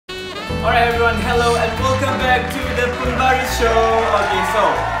Alright everyone, hello and welcome back to the Pembaris show. Okay, so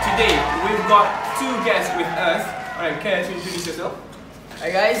today we've got two guests with us. Alright, care to introduce yourself?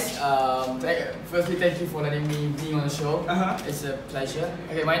 Hi guys, firstly thank you for letting me be on the show. It's a pleasure.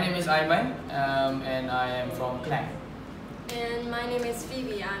 Okay, my name is Aiman and I am from Klang. And my name is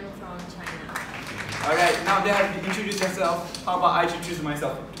Phoebe, I'm from China. Alright, now they have to introduce themselves. How about I introduce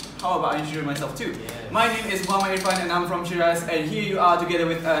myself? How about I introduce myself too? Yes. My name is Muhammad Irfan and I'm from Shiraz, and here you are together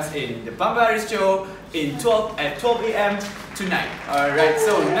with us in the Pembaris show at 12 AM tonight. Alright,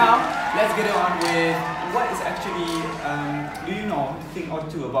 so now let's get on with what is actually, do you know a thing or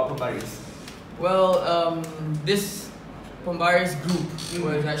two about Pembaris? Well, this Pembaris group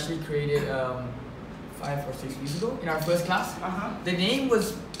was actually created 5 or 6 weeks ago in our first class. The name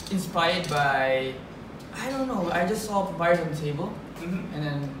was inspired by, I don't know, I just saw Pembaris on the table, and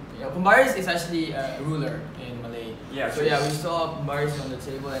then Pembaris is actually a ruler in Malay. Yeah. So yeah, we saw Pembaris on the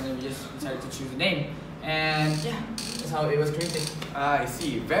table and then we just decided to choose a name. And yeah, that's how it was created. I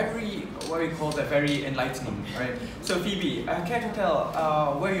see. Very, what we call that, very enlightening, right? So Phoebe, care to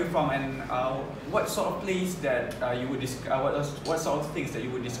tell where you're from and what sort of place that you would describe, what sort of things that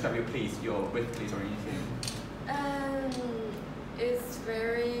you would describe your place, your birthplace or anything? It's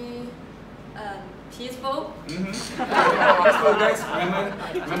very peaceful. Peaceful, guys.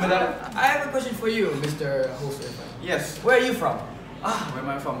 Remember that? I have a question for you, Mr. Host. Yes. Where are you from? Where am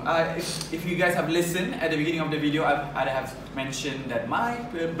I from? If you guys have listened at the beginning of the video, I'd have mentioned that my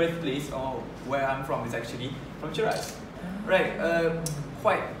birthplace or where I'm from is actually from Shiraz. Right,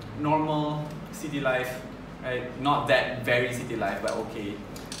 quite normal city life, right? Not that very city life, but okay.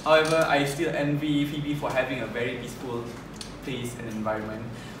 However, I still envy Phoebe for having a very peaceful place and environment.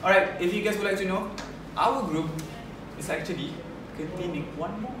 Alright, if you guys would like to know, our group is actually containing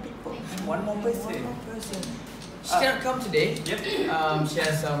one more people, one more person. She cannot come today. Yep. She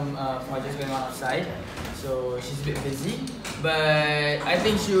has some projects going on outside, so she's a bit busy. But I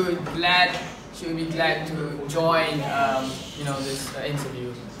think she would be glad to join, this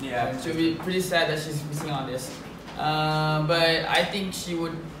interview. Yeah. She'll be pretty sad that she's missing on this. But I think she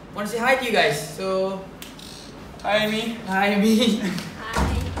would want to say hi to you guys. So, Hi, Amy. hi, me.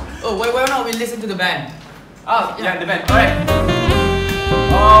 Hi. Oh, why not we listen to the band? Yeah, the band. Alright.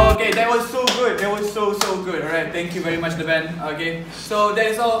 Okay, that was so good. That was so good. Alright, thank you very much, the band. Okay, so that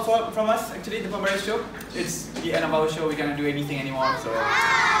is all from us. Actually, the Pembaris show. It's the end of our show. We cannot do anything anymore. So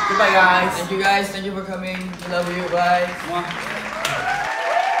goodbye, guys. Thank you guys. Thank you for coming. We love you. Bye. Mwah.